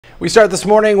We start this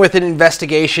morning with an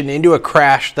investigation into a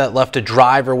crash that left a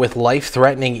driver with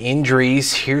life-threatening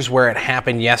injuries. Here's where it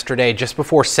happened yesterday, just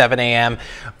before 7 a.m.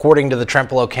 According to the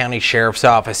Trempealeau County Sheriff's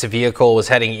Office, a vehicle was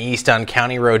heading east on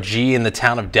County Road G in the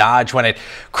town of Dodge when it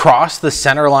crossed the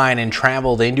center line and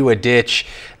traveled into a ditch.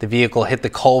 The vehicle hit the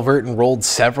culvert and rolled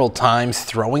several times,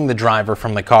 throwing the driver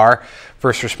from the car.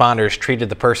 First responders treated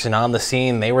the person on the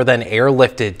scene. They were then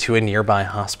airlifted to a nearby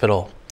hospital.